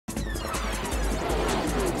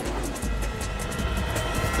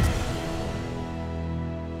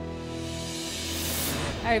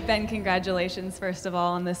right, Ben, congratulations, first of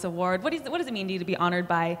all, on this award. What does it mean to you to be honored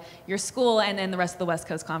by your school and then the rest of the West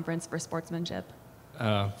Coast Conference for sportsmanship?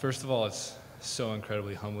 First of all, it's so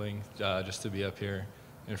incredibly humbling just to be up here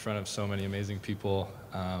in front of so many amazing people.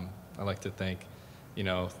 I'd like to thank,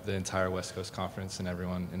 the entire West Coast Conference and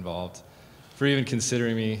everyone involved for even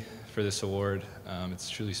considering me for this award. It's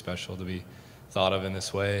truly special to be thought of in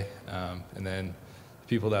this way. And then the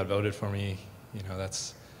people that voted for me,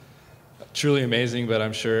 that's truly amazing, but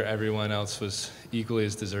I'm sure everyone else was equally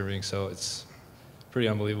as deserving. So it's pretty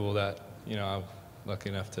unbelievable that, I'm lucky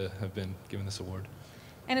enough to have been given this award.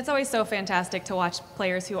 And it's always so fantastic to watch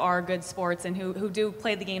players who are good sports and who do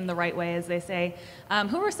play the game the right way, as they say.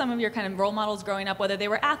 Who were some of your kind of role models growing up, whether they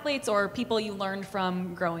were athletes or people you learned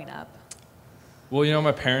from growing up? Well,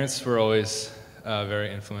 my parents were always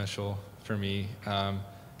very influential for me,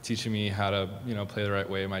 teaching me how to, play the right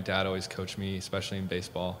way. My dad always coached me, especially in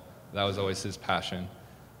baseball. That was always his passion.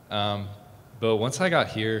 But once I got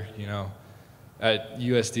here, at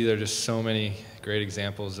USD, there are just so many great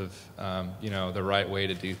examples of, the right way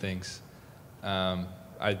to do things.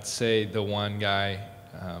 I'd say the one guy,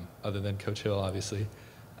 other than Coach Hill, obviously,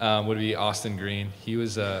 would be Austin Green. He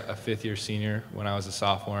was a fifth-year senior when I was a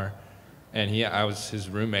sophomore, and I was his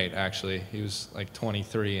roommate, actually. He was like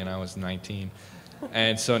 23, and I was 19.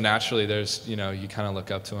 And so naturally, there's, you kind of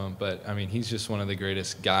look up to him. But, I mean, he's just one of the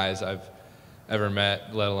greatest guys I've ever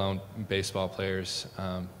met, let alone baseball players.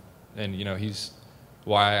 And, he's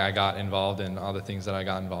why I got involved in all the things that I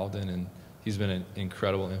got involved in, and he's been an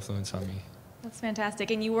incredible influence on me. That's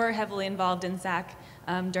fantastic. And you were heavily involved in SAC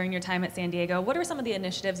during your time at San Diego. What are some of the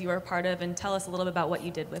initiatives you were a part of, and tell us a little bit about what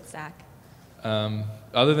you did with SAC?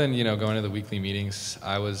 Other than, going to the weekly meetings,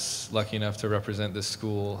 I was lucky enough to represent this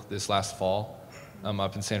school this last fall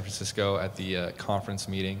up in San Francisco at the conference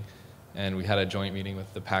meeting. And we had a joint meeting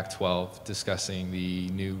with the Pac-12 discussing the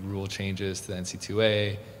new rule changes to the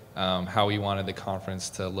NC2A, how we wanted the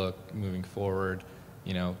conference to look moving forward,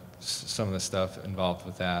 some of the stuff involved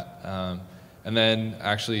with that. And then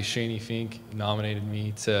actually Shani Fink nominated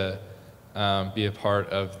me to be a part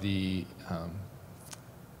of the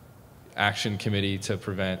action committee to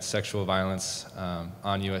prevent sexual violence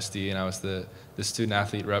on USD, and I was the student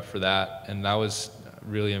athlete rep for that, and that was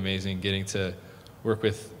really amazing getting to work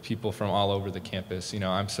with people from all over the campus.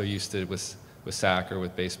 I'm so used to with SAC or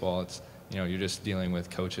with baseball, it's you're just dealing with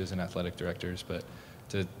coaches and athletic directors, but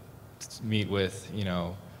to meet with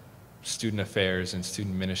student affairs and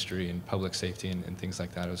student ministry and public safety and things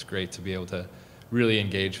like that, it was great to be able to really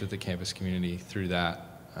engage with the campus community through that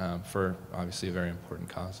for obviously a very important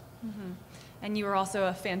cause. Mm-hmm. And you were also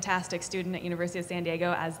a fantastic student at University of San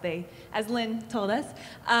Diego, as Lynn told us.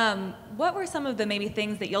 What were some of the maybe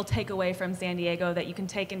things that you'll take away from San Diego that you can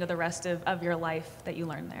take into the rest of your life that you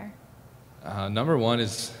learned there? Number one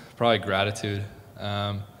is probably gratitude.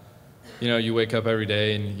 You wake up every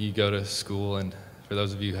day and you go to school, and for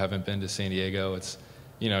those of you who haven't been to San Diego, it's,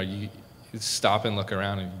 you stop and look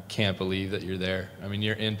around and you can't believe that you're there. I mean,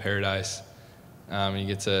 you're in paradise. You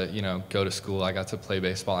get to, go to school. I got to play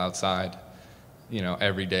baseball outside,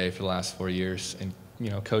 every day for the last 4 years. And,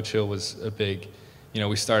 Coach Hill was a big,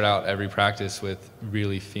 we start out every practice with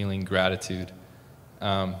really feeling gratitude.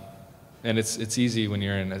 And it's easy when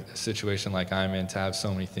you're in a situation like I'm in to have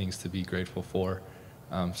so many things to be grateful for.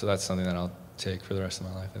 So that's something that I'll take for the rest of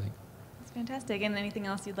my life, I think. That's fantastic. And anything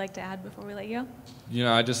else you'd like to add before we let you go?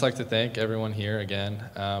 I'd just like to thank everyone here again.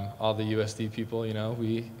 All the USD people,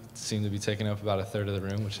 we seem to be taking up about a third of the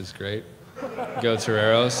room, which is great. Go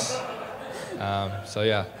Toreros. So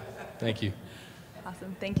yeah, thank you.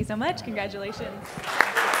 Awesome. Thank you so much. Congratulations.